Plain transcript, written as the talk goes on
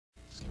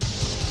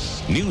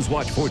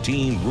Newswatch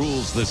 14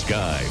 rules the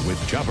sky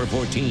with Chopper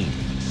 14.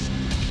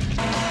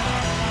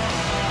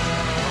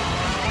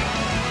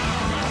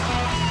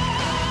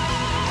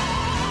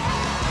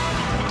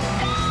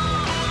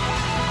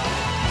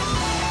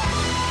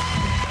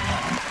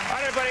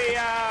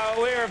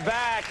 We're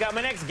back.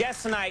 My next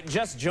guest tonight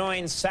just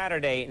joined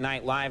Saturday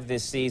Night Live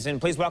this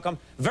season. Please welcome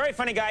very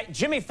funny guy,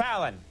 Jimmy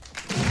Fallon.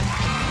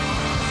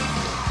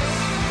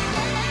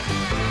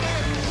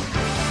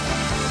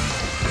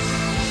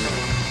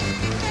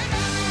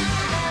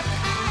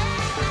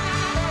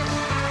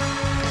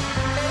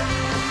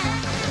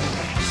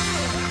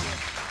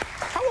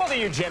 How old are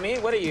you, Jimmy?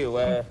 What are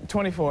you?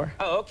 24.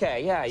 Oh,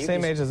 okay, yeah.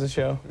 Same age as the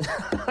show.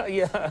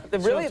 Yeah.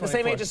 Really? The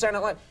same age as Saturday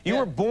Night Live? You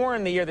were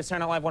born the year that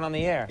Saturday Night Live went on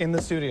the air. In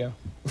the studio.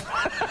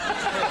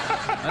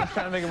 I'm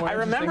trying to make it more I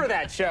remember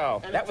that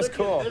show. And that was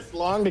cool. It took you this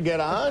long to get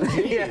on?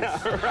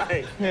 Yeah,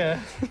 right. Yeah.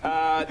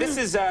 This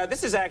is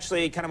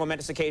actually kind of a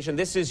momentous occasion.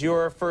 This is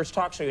your first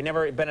talk show. You've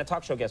never been a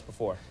talk show guest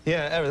before.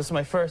 Yeah, ever. This is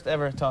my first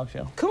ever talk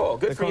show. Cool.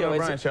 Good for you. The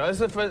Conan show.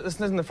 This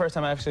isn't the first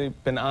time I've actually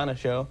been on a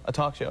show, a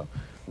talk show.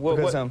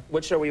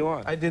 What show were you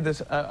on? I did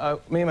this.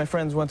 Me and my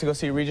friends went to go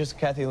see Regis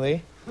and Kathy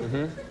Lee.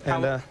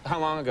 And how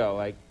long ago?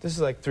 Like this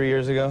is like 3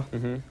 years ago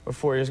or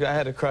 4 years ago. I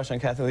had a crush on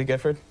Kathy Lee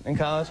Gifford in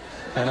college,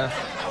 and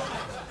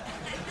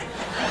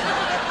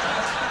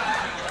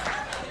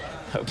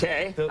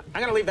okay,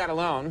 I'm gonna leave that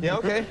alone. Yeah,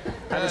 okay.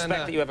 I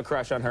respect that you have a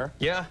crush on her.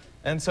 Yeah,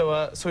 and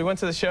so we went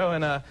to the show,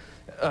 and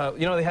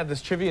you know, they have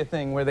this trivia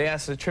thing where they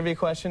ask a trivia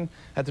question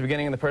at the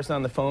beginning, and the person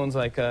on the phone's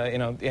like, you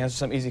know, answer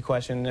some easy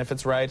question, and if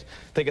it's right,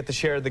 they get to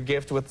share the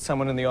gift with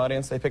someone in the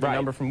audience. They pick a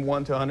number from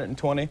 1 to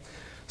 120.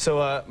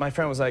 So my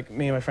friend was like,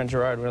 me and my friend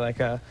Gerard were like,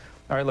 all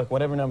right, look,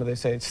 whatever number they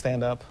say,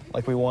 stand up,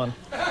 like we won.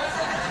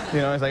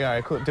 You know, I was like, all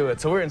right, cool, do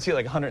it. So we're in seat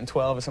like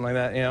 112 or something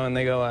like that, you know, and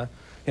they go,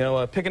 you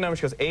know, pick a number.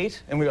 She goes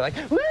 8, and we were like,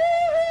 woo!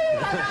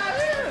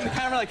 And the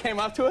camera like came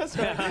up to us,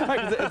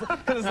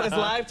 because it's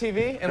live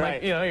TV, and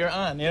like, you know, you're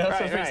on, you know,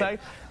 so it's exciting.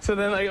 So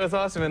then like it was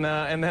awesome,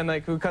 and then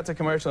like we cut to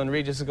commercial, and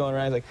Regis is going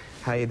around, he's like,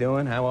 how you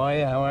doing? How are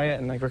you? How are you?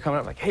 And like we're coming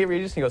up like, hey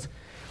Regis, and he goes,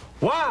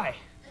 why?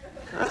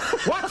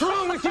 What's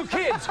wrong with you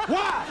kids?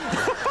 Why?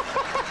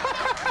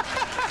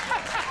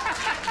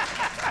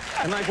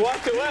 And like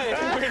walked away.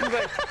 And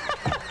Regis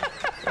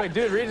like,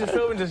 dude, Regis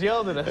Philbin just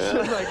yelled at us.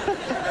 Like,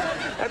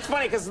 that's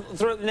funny, because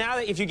now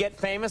that if you get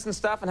famous and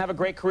stuff and have a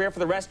great career for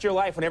the rest of your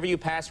life, whenever you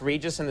pass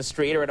Regis in the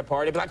street or at a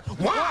party, be like,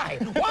 why?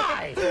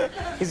 Why?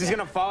 He's just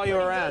gonna follow you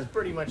around. Just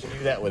pretty much do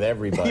that with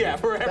everybody. Yeah,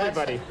 for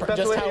everybody.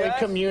 That's just how he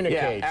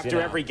communicates. Yeah,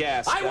 after every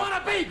guest. I want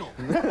a bagel.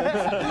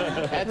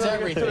 That's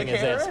everything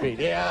is that speed.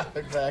 Yeah,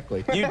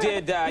 exactly. You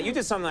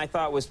did something I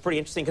thought was pretty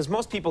interesting, because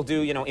most people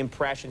do, you know,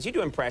 impressions. You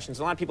do impressions.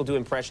 A lot of people do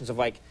impressions of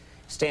like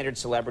standard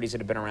celebrities that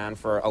have been around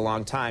for a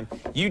long time.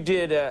 You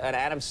did an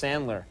Adam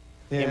Sandler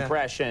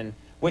impression,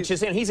 which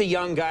is, he's a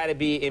young guy to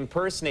be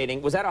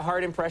impersonating. Was that a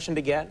hard impression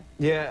to get?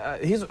 Yeah,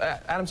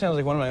 Adam Sandler's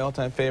like one of my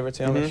all-time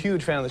favorites. You know, I'm a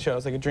huge fan of the show.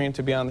 It's like a dream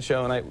to be on the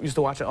show, and I used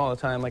to watch it all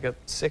the time, like a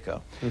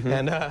sicko.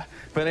 And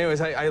but anyways,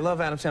 I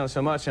love Adam Sandler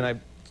so much, and I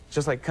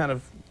just like kind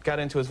of got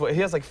into his voice. He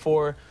has like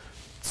 4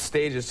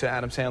 stages to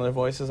Adam Sandler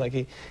voices. Like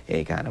he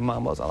kind of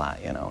mumbles a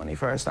lot, you know, when he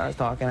first starts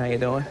talking, how you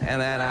doing? And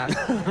then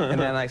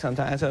like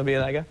sometimes he'll be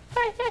like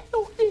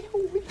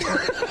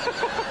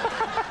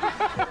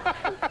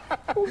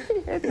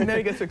and then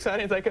he gets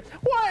excited. He's like,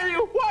 why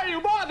are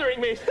you bothering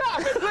me?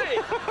 Stop it,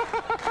 please.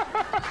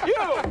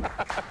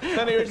 You.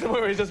 Then he reaches the point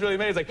where he's just really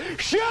mad. He's like,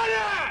 shut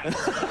up!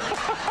 Shut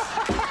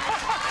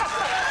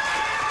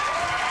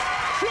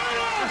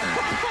up!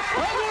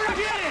 I'll do it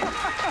again!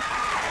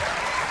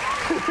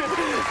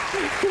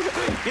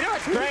 You know,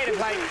 it's great. It's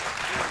like,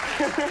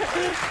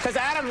 because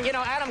Adam, you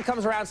know, Adam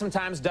comes around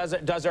sometimes,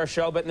 does our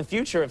show, but in the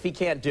future, if he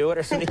can't do it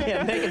or something, he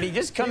can't make it, he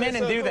just come in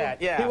and do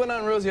that. Yeah. He went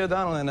on Rosie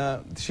O'Donnell, and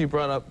she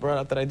brought up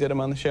that I did him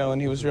on the show,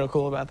 and he was real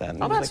cool about that.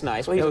 And oh, that's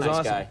nice. Well, he's a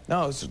nice guy.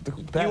 No, it was the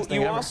best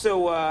thing you ever.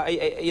 Also,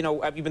 you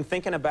know, have you been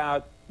thinking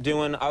about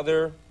doing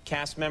other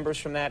cast members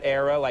from that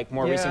era, like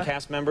more recent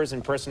cast members,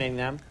 impersonating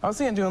them? I was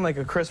thinking doing like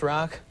a Chris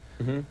Rock.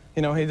 You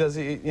know, he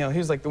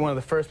was like one of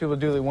the first people to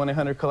do the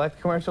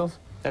 1-800-COLLECT commercials.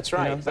 That's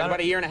right. You know, like about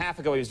a year and a half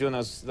ago, he was doing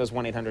those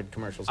 1-800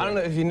 commercials. I don't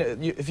know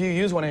if you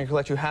use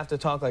 1-800-COLLECT, you have to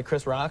talk like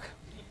Chris Rock.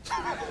 Do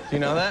you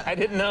know that? I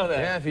didn't know that.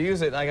 Yeah, if you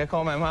use it, like I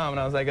called my mom and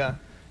I was like,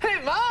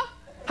 hey Ma,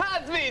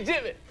 how's me,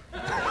 Jimmy?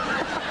 How's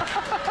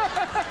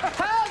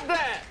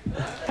that?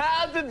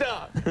 How's the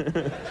dog?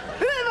 Did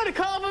anybody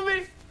call for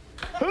me?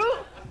 Who?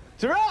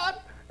 Gerard?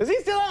 Is he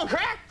still on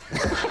crack?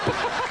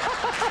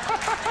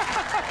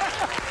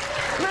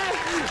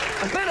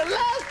 Man, the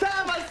last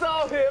time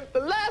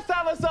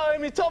I saw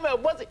him, he told me I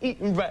wasn't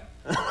eating right.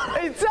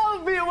 He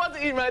told me I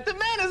wasn't eating right. The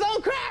man is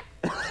on crack.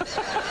 Man,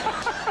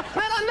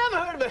 I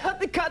never heard of a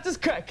healthy conscious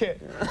crackhead.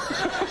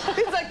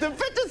 He's like the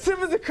Richard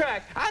Simmons of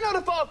crack. I know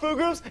the 4 food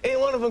groups, ain't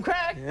one of them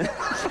crack.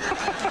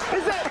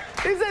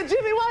 He said,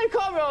 Jimmy, why you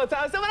call me all the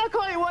time? I said, when I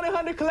call you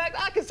 1-800-COLLECT,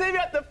 I can save you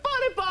up to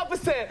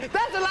 45%.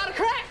 That's a lot of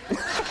crack.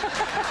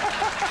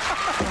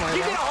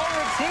 You did a whole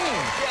routine.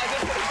 Yeah, I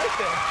just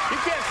You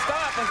can't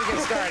stop once you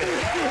get started.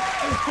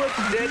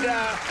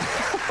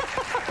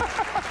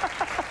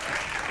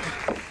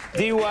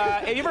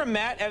 Have you ever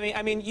met,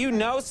 I mean, you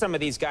know some of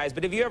these guys,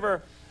 but have you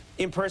ever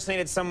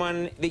impersonated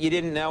someone that you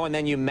didn't know and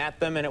then you met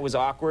them and it was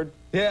awkward?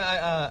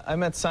 Yeah, I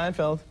met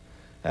Seinfeld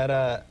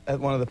at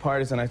one of the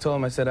parties, and I told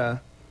him, I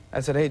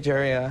said, hey,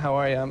 Jerry, how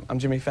are you? I'm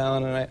Jimmy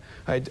Fallon, and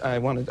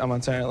I'm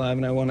on Saturday Night Live,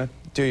 and I want to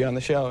do you on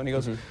the show. And he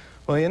goes,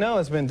 well, you know,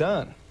 it's been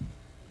done.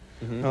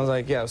 And I was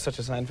like, yeah, it was such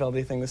a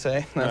Seinfeld-y thing to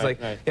say. And I was like,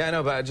 yeah, I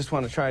know, but I just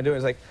want to try to do it.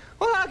 He's like,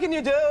 well, how can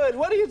you do it?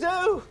 What do you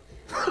do?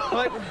 I'm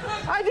like,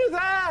 I do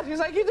that. He's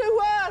like, you do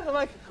what? I'm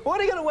like, what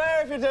are you going to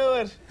wear if you do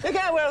it? You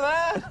can't wear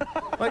that.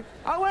 I'm like,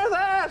 I'll wear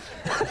that.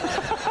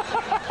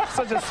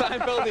 Such a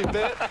Seinfeld-y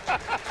bit.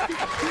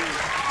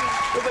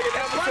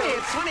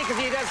 It's funny because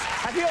he does,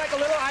 I feel like a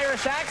little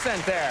Irish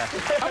accent there.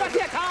 What are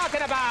you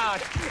talking about?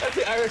 That's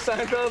the Irish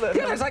Seinfeld.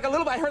 Yeah, there's like a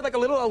little, I heard like a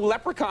little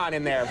leprechaun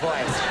in there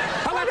voice.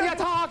 What are you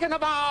talking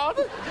about?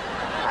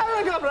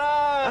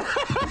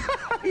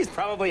 He's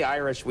probably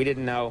Irish, we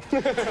didn't know.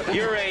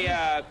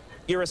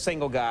 You're a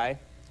single guy,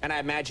 and I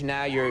imagine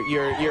now you're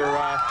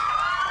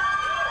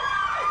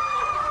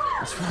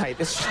that's right.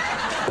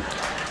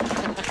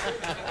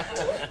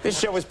 This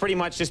show has pretty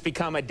much just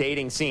become a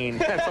dating scene.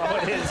 That's all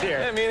it is here.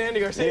 Yeah, me and Andy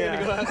are going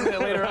to go out there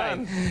later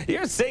on.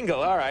 You're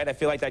single. All right. I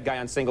feel like that guy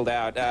on Singled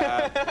Out.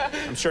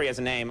 I'm sure he has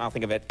a name. I'll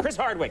think of it. Chris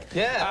Hardwick.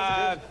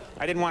 Yeah.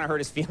 I didn't want to hurt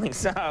his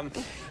feelings.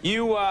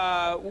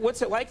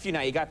 What's it like for you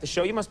now? You got the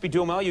show. You must be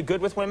doing well. You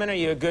good with women? Are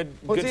you a good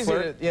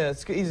flirt?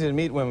 It's easy to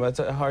meet women, but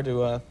it's hard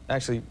to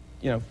actually,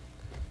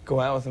 go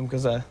out with them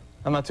because I'm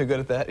not too good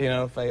at that.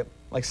 If I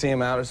like see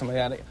them out or something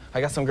like that.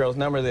 I got some girl's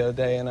number the other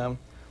day, and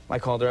I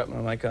called her up and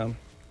I'm like,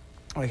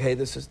 hey,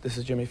 this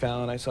is Jimmy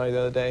Fallon. I saw you the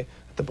other day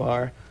at the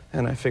bar,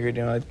 and I figured,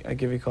 I'd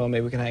give you a call.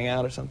 Maybe we can hang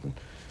out or something.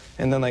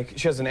 And then,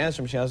 she doesn't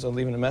answer me. She was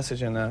leaving a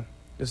message, and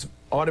this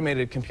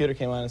automated computer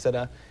came on and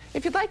said,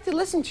 if you'd like to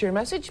listen to your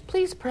message,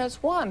 please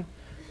press 1.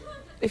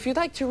 If you'd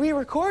like to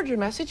re-record your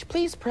message,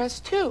 please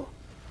press 2.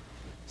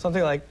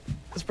 Something like,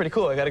 that's pretty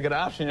cool. I got a good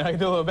option. I can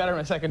do a little better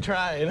my second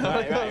try.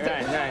 Right.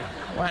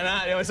 Why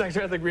not? It's like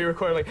trying to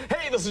re-record, like,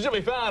 hey, this is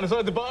Jimmy Fallon. I saw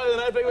at the bar the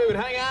night, maybe we would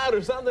hang out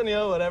or something,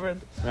 whatever.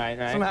 Right.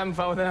 So I'm having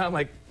fun with it. I'm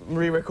like,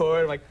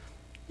 re-record. I'm like,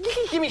 you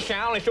can give me a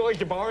shout. I show you at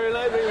the bar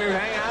tonight, maybe we would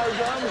hang out or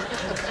something.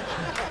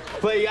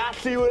 Play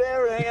Yahtzee,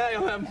 whatever, hang out.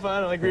 I'm having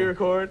fun. I'm like,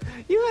 re-record.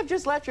 You have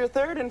just left your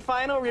third and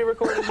final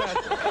re-recorded message.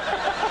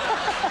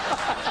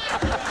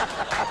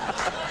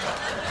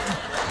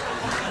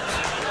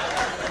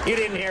 You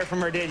didn't hear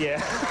from her, did you?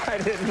 I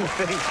didn't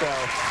think so.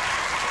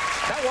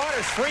 That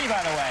water's free,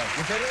 by the way.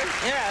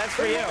 Yeah, that's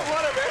for you.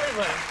 Water for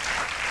everybody.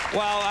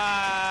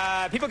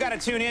 Well, people got to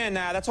tune in.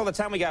 That's all the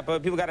time we got,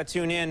 but people got to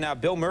tune in.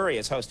 Bill Murray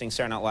is hosting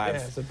Saturday Night Live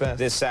it's the best.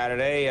 This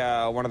Saturday.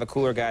 One of the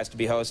cooler guys to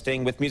be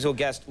hosting with musical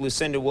guest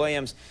Lucinda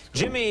Williams.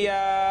 Jimmy,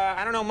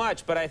 I don't know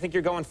much, but I think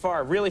you're going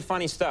far. Really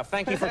funny stuff.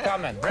 Thank you for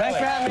coming. Really. Thanks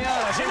for having me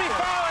on. Jimmy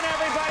Fallon,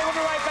 everybody. We'll be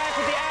right back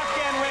with the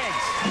Afghan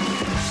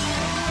Rigs.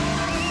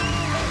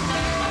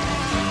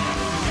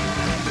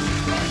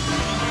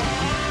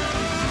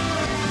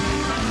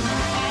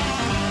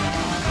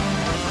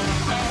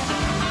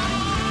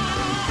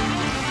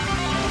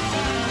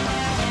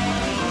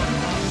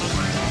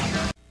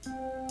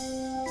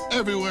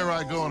 Everywhere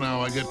I go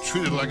now, I get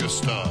treated like a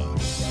star.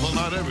 Well,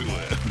 not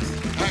everywhere.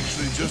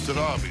 Actually, just at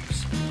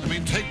Arby's. I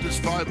mean, take this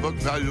 $5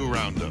 value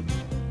roundup.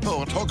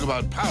 Oh, and talk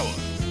about power.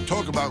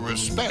 Talk about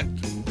respect.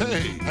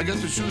 Hey, I get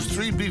to choose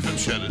 3 beef and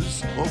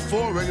cheddars, or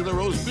 4 regular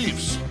roast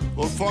beefs,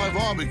 or 5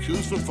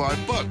 barbecues for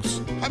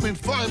 $5. I mean,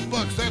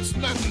 $5, that's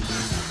nothing.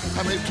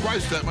 I made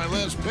twice that my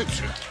last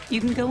picture. You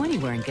can go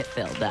anywhere and get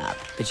filled up,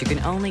 but you can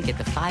only get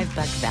the $5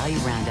 value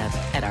roundup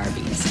at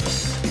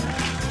Arby's.